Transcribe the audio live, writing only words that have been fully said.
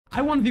I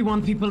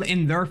 1v1 people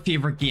in their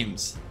favorite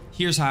games.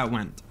 Here's how it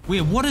went.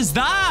 Wait, what is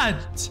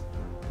that?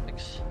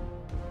 Thanks.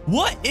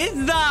 What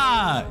is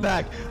that?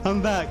 Back.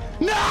 I'm back.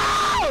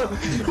 No!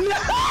 No!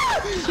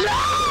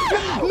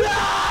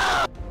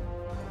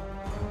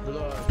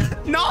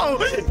 No! No!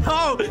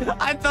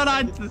 I thought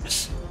I'd...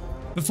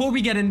 Before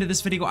we get into this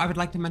video, I would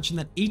like to mention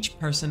that each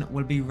person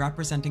will be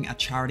representing a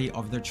charity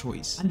of their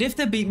choice. And if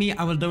they beat me,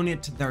 I will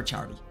donate to their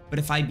charity. But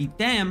if I beat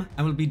them,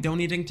 I will be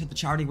donating to the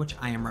charity which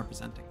I am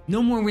representing.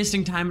 No more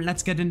wasting time,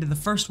 let's get into the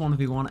first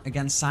 1v1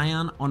 against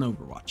Cyan on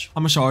Overwatch. How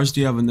much hours do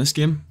you have in this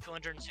game?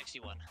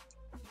 261.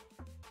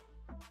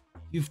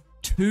 You've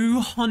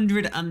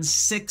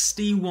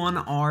 261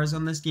 hours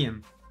on this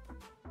game.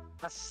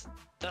 That's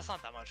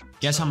not that much.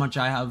 Guess how much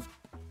I have?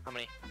 How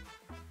many?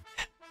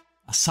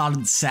 A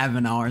solid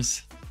 7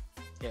 hours.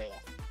 Yeah.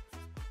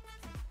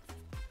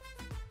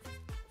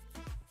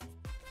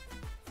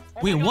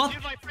 Oh Wait, my God, what?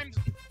 Dude, my frames,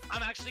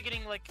 I'm actually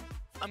getting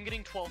I'm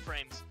getting 12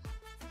 frames.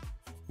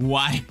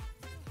 Why?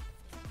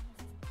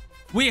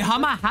 Wait, how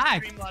am I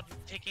hacked? Streamlabs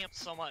taking up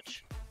so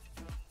much.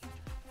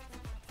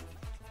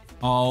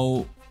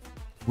 Oh,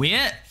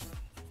 wait.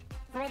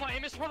 Bro, my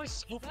aim is probably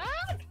so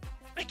bad.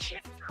 I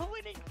can't do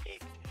anything.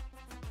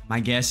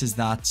 My guess is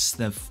that's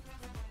the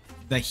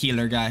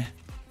healer guy.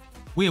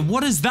 Wait,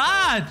 what is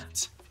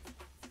that?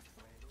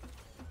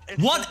 It's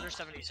What? Under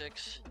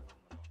 76.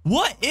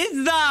 What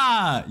is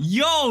that?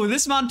 Yo,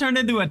 this man turned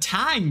into a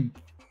tank.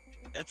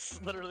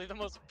 It's literally the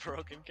most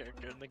broken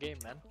character in the game,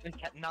 man.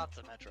 Not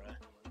Symmetra.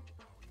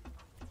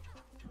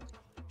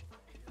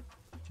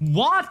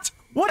 What?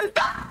 What is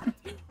that?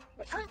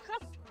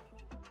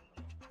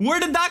 Where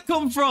did that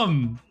come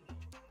from?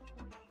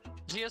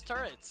 She has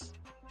turrets.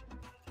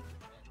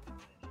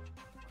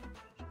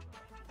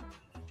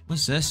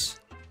 What's this?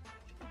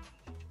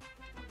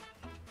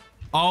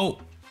 Oh,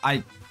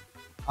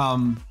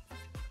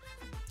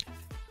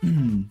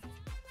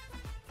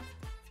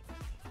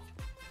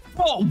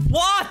 Oh,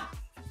 what?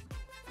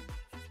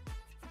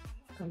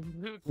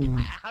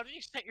 How did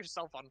you set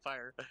yourself on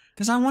fire?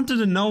 Because I wanted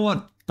to know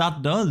what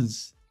that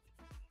does.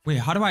 Wait,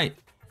 how do I...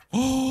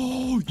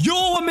 Oh,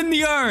 yo, I'm in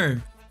the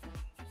air.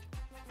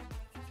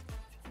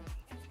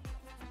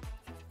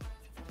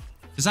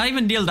 Does that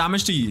even deal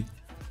damage to you?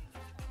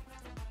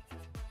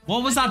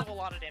 What was I that? deal a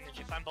lot of damage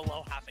if I'm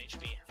below half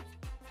HP.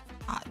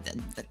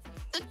 That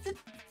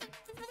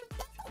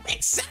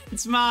makes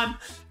sense, man.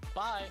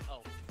 Bye.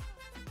 Oh.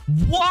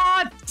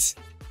 What?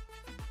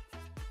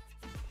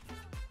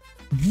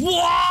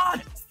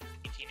 What?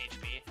 18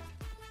 HP.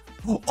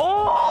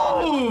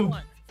 Oh!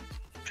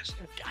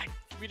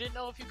 We didn't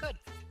know if you could.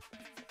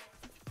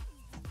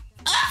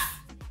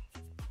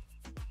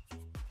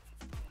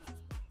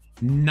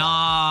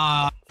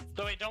 Nah.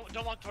 So wait,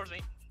 don't walk towards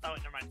me. Oh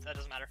wait, never mind. That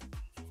doesn't matter.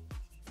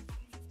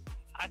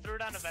 I threw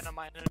down a venom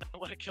mine and it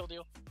would have killed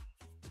you.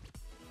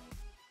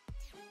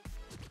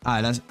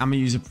 Alright, I'm gonna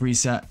use a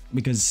preset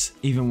because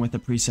even with the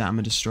preset, I'm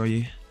gonna destroy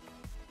you.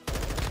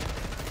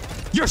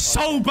 You're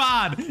so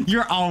bad!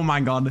 You're, oh my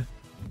god.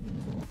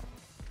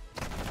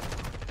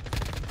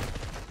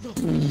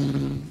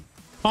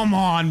 Come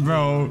on,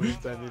 bro.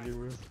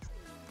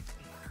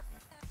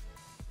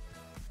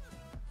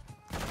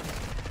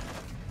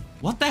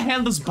 What the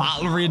hell does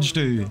Battle Rage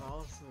do?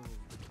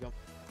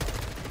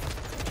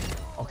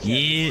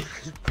 Yeah.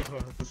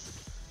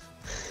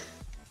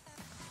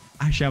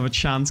 I actually have a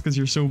chance because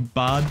you're so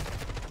bad.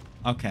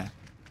 Okay.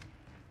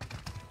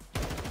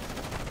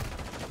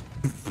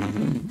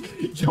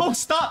 Yo,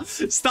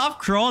 stop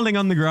crawling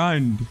on the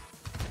ground.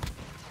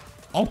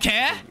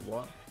 Okay.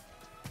 What?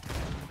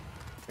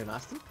 You're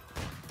nasty?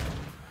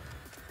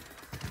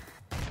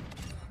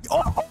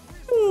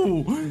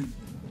 Oh!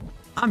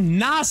 I'm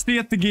nasty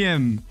at the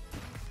game.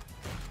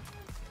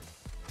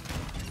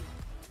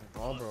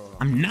 Oh, bro.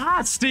 I'm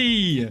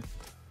nasty.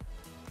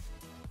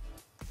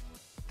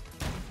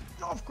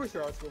 Oh, of course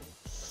you're awesome.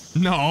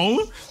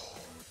 No.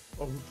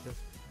 Oh, okay.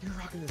 You're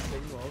rocking the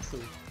same also.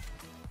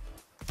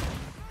 God,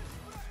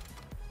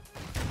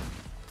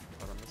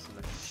 I'm missing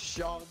the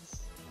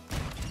shots.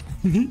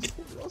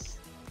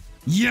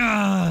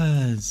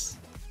 Yes.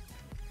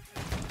 Oh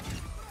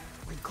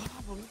my god, I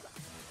believe that.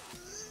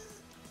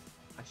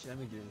 Actually, let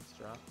me do this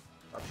drop.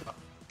 Drop shot.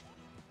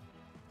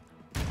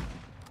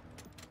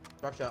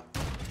 Drop shot. Oh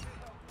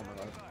my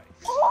god.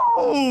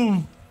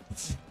 Oh.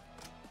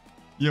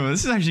 Yo,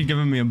 this is actually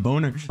giving me a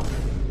boner. That's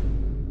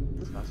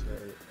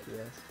right,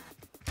 yes.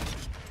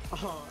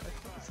 Oh,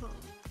 it's not.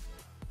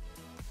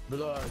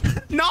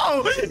 Blood.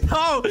 No,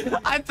 no.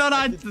 I thought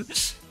I'd.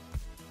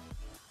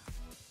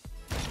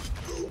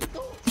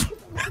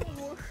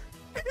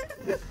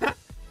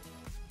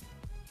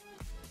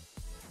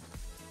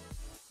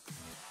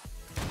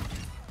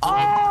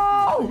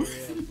 Oh!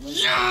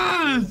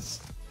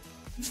 Yes!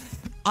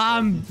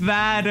 I'm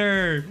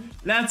better.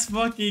 Let's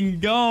fucking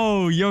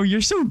go. Yo,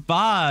 you're so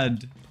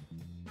bad.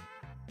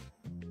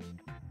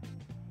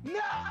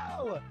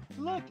 No!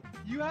 Look,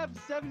 you have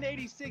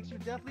 786. You're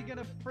definitely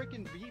gonna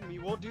freaking beat me.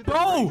 We'll do this.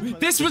 Bro,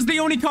 this was the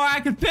only car I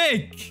could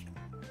pick.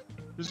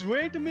 Just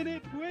wait a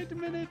minute. Wait a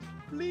minute.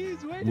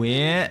 Please wait.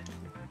 Wait.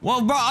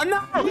 Whoa, bro.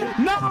 No.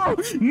 No.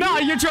 No,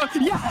 you're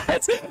trolling.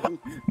 Yes.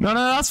 No,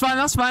 that's fine.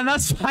 That's fine.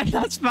 That's fine.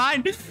 That's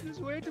fine.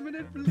 Just wait a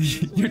minute,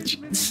 please. You're Wait a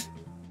minute.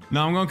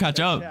 No, I'm gonna catch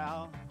up.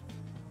 Ciao.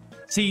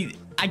 See,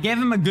 I gave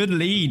him a good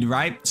lead,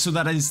 right? So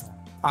that his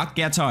cock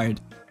gets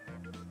hard.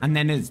 And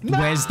then it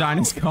wears down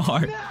his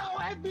car. No,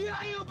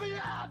 FBI, open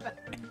up!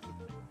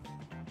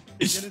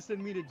 He's gonna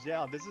send me to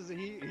jail. This is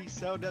he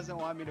so doesn't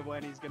want me to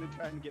win. He's gonna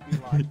try and get me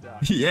locked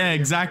up. Yeah,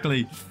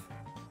 exactly.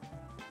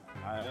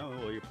 I know.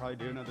 Well, you'll probably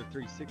do another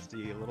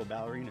 360, a little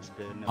ballerina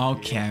spin.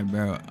 Okay,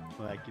 bro.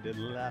 Like you did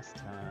last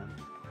time.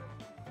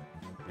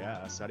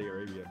 Yeah, Saudi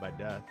Arabia by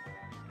death.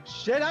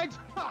 Shit, I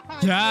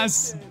tried.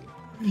 Yes.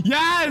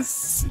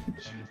 Yes.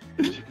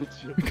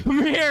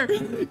 Come here.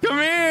 Come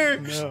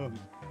here. No.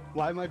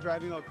 Why am I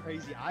driving all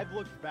crazy? I've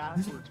looked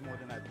backwards more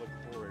than I've looked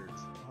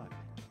forwards. Fuck.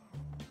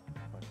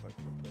 Fuck.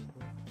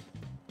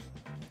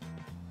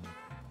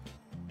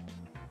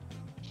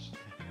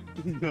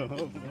 No.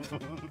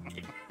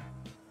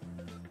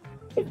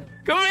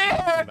 Come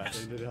here. Back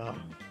it up.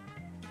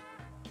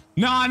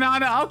 No.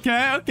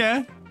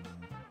 Okay.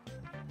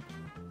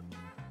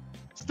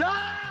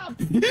 Stop!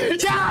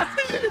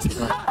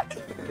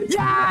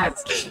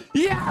 Yes.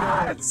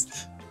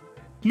 Yes.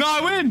 No,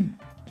 I win.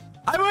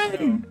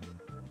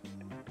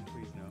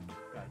 Please no.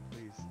 God,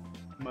 please.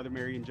 Mother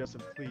Mary and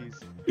Joseph, please.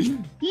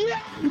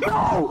 Yeah.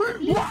 No.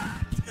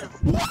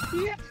 What?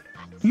 Yes.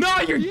 No,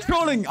 you're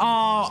trolling.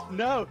 Oh.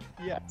 No.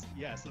 Yes.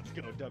 Let's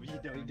go.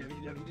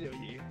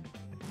 WWE.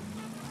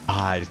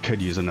 I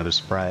could use another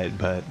Sprite,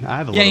 but I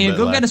have a little bit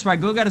Go left. get a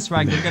Sprite. Go get a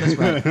Sprite.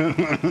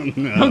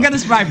 No. Go get a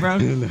Sprite, bro.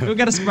 Go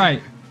get a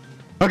Sprite.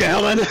 Okay,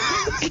 hold on.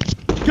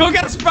 Go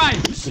get a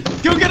Sprite.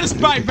 Go get a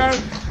Sprite, bro.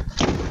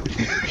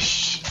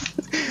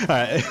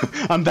 Alright,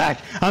 I'm back.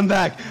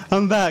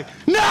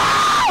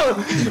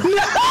 No!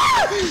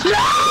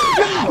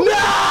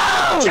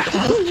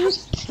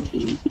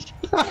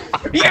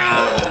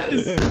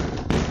 Yes!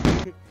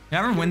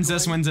 Whoever wins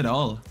this wins it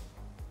all.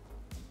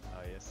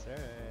 Oh, yes, sir.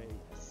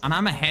 And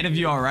I'm ahead of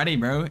you already,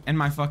 bro, in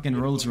my fucking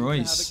Rolls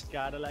Royce.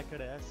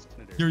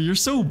 You're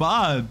so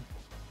bad.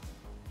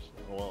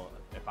 Well,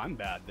 if I'm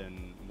bad,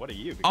 then what are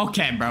you?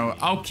 Okay, bro.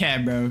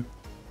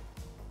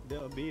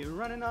 They'll be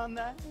running on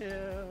that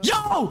hill.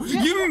 Yo!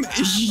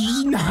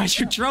 Nah,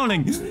 you're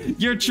trolling.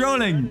 You're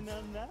trolling.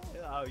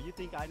 Oh, you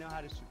think I know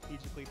how to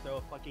strategically throw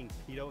a fucking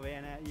pedo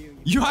van at you?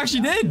 You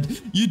actually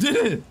did. You did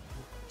it.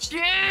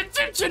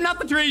 Shit, not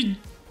the tree.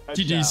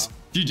 GG's.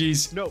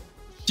 No.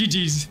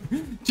 GG's.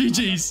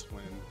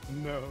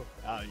 No.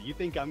 You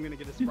think I'm gonna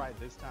get a Sprite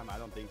this time? I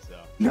don't think so.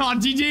 No,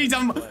 GG's.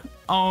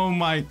 Oh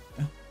my.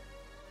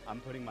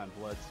 I'm putting my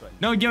blood, sweat.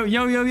 No, yo.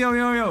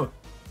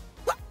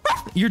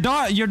 Your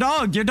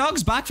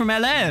dog's back from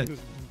LA. No,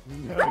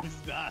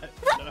 he's not.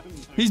 No.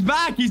 He's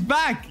back.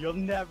 You'll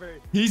never.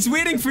 He's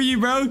waiting for you,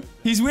 bro.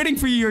 He's waiting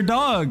for you, your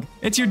dog.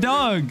 It's your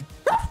dog.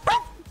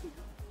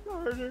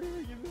 Carter,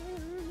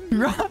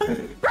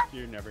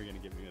 you're never gonna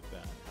give me a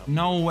that.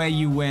 No way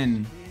you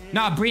win.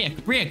 Nah,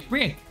 break. My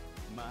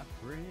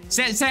friend.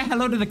 Say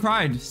hello to the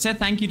crowd. Say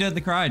thank you to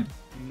the crowd.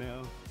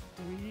 No.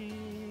 We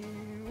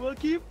will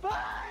keep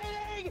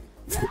fighting.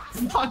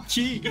 Fuck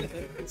you.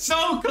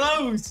 So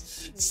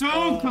close.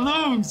 So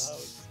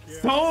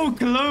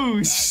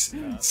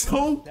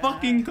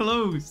fucking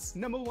close.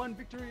 #1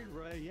 victory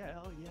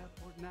royale. Yeah,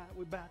 Fortnite,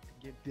 we're about to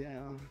get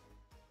down.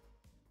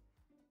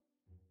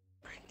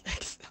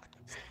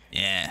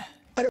 Yeah.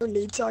 I don't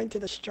need time to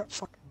destroy.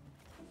 Fuck.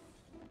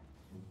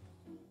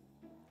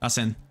 That's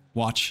in.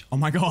 Watch. Oh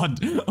my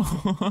god. You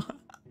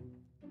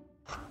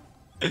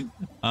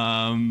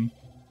want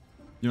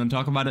to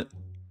talk about it?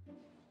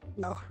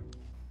 No.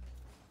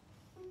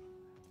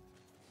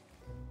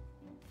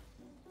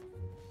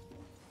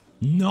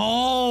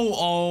 No!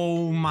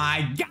 Oh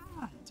my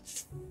god!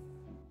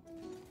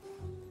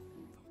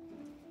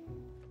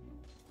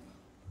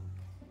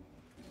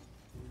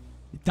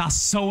 That's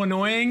so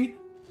annoying!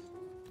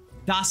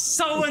 That's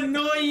so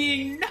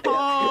annoying!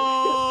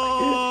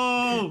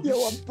 No!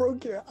 Yo, I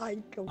broke your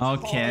ankle.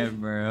 Okay,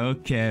 bro.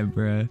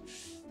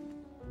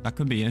 That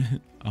could be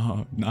it.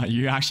 Oh, no,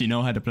 you actually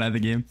know how to play the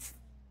game.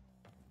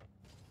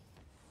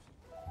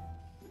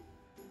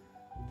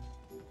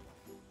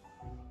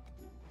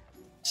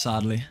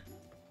 Sadly.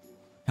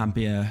 Can't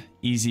be a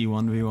easy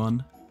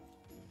 1v1.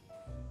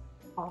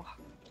 Oh,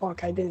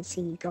 fuck, I didn't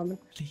see you coming.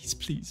 Please.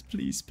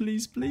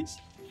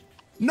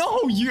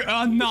 No, you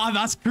no,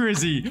 that's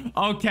crazy.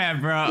 Okay,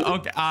 bro.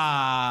 Okay.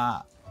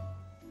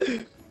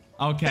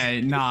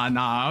 Okay,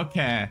 nah,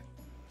 okay.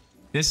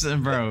 This is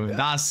bro,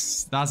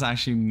 that's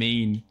actually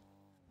mean.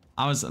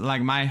 I was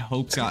like my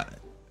hopes got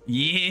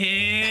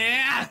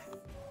yeah.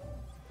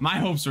 My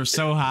hopes were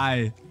so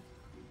high.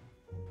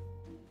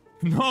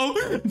 No!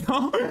 I went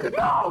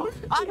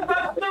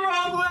the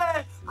wrong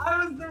way!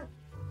 I was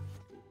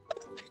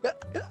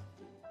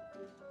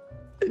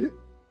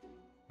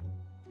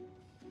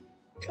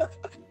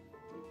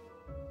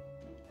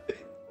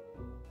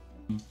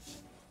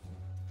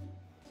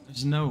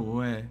There's no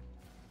way.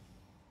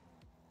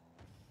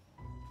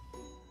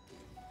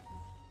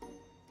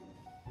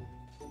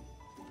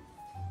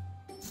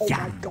 Oh Yeah.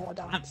 my god,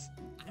 Alex.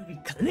 I'm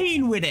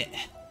clean with it.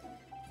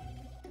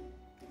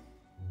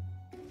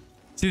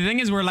 See, the thing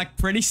is, we're like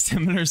pretty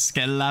similar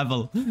skill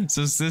level.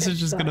 So this is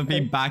just gonna be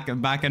back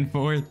and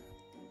forth.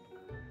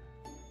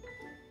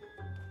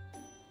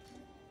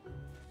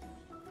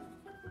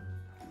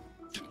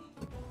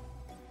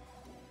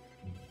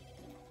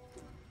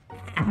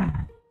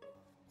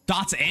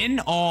 That's in?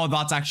 Oh,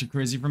 that's actually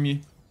crazy from you.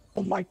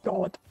 Oh my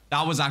god.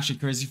 That was actually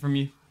crazy from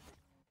you.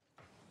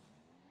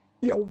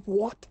 Yo,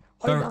 what?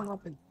 How did that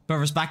happen? But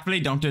respectfully,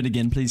 don't do it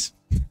again, please.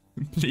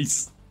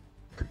 Please.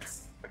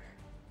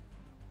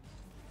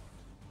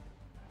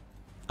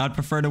 I'd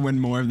prefer to win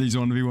more of these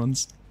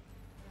 1v1s.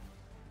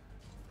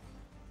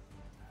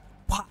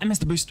 What? I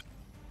missed the boost.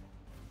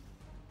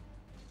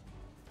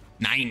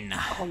 9.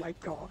 Oh my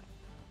god.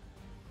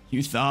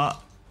 You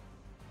thought?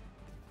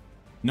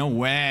 No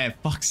way.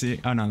 Fuck's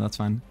sake. Oh no, that's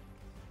fine.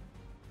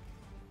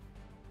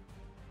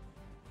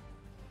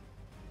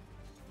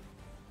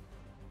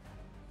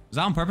 Was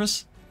that on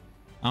purpose?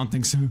 I don't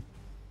think so.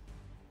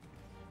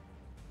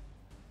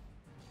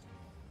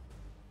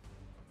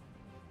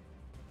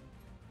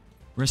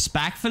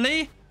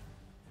 Respectfully?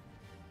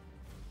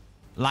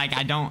 Like,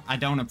 I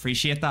don't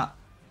appreciate that.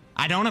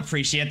 I don't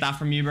appreciate that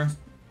from you, bro.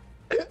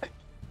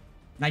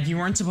 Like, you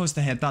weren't supposed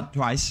to hit that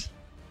twice.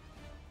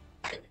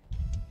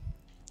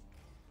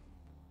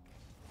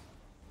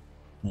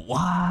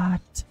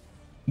 What?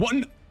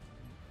 1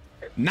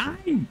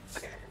 9.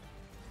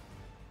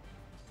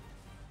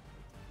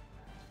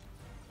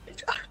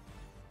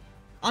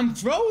 I'm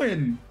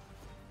throwing.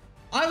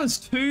 I was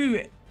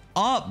 2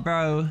 up,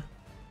 bro.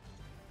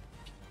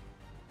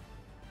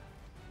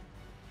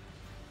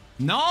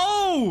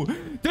 No!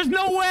 There's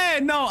no way!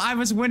 No, I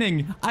was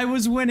winning. I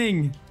was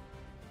winning.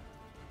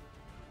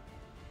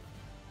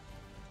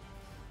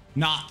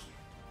 Nah.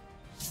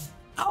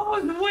 I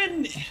was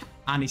winning.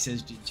 And he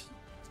says GG.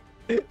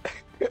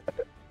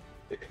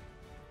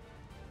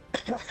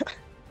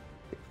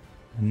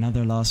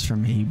 Another loss for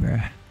me, bro.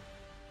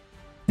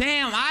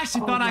 Damn, I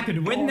actually thought I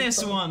could win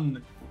this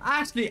one. I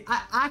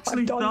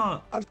actually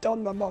thought. I've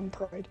done my mum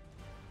pride.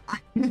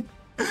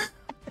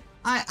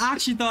 I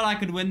actually thought I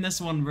could win this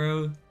one,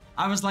 bro.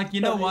 I was like,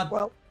 you know what?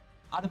 Well,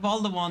 out of all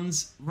the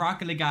ones,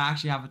 Rocket League, I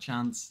actually have a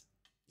chance.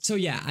 So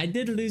yeah, I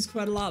did lose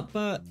quite a lot,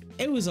 but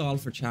it was all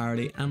for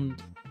charity,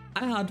 and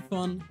I had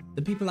fun.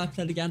 The people I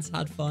played against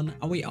had fun,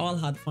 and we all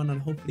had fun,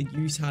 and hopefully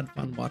you had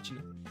fun watching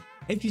it.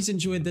 If you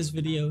enjoyed this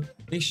video,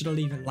 make sure to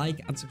leave a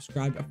like and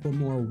subscribe for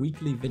more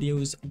weekly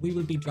videos. We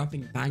will be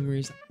dropping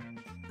bangers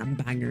and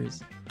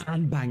bangers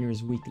and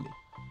bangers weekly.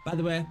 By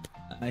the way,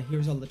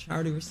 here's all the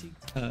charity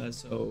receipts.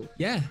 So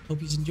yeah,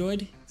 hope you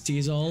enjoyed. See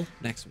you all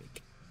next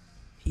week.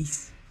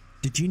 Peace.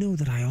 Did you know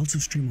that I also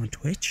stream on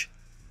Twitch?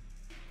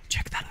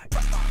 Check that out.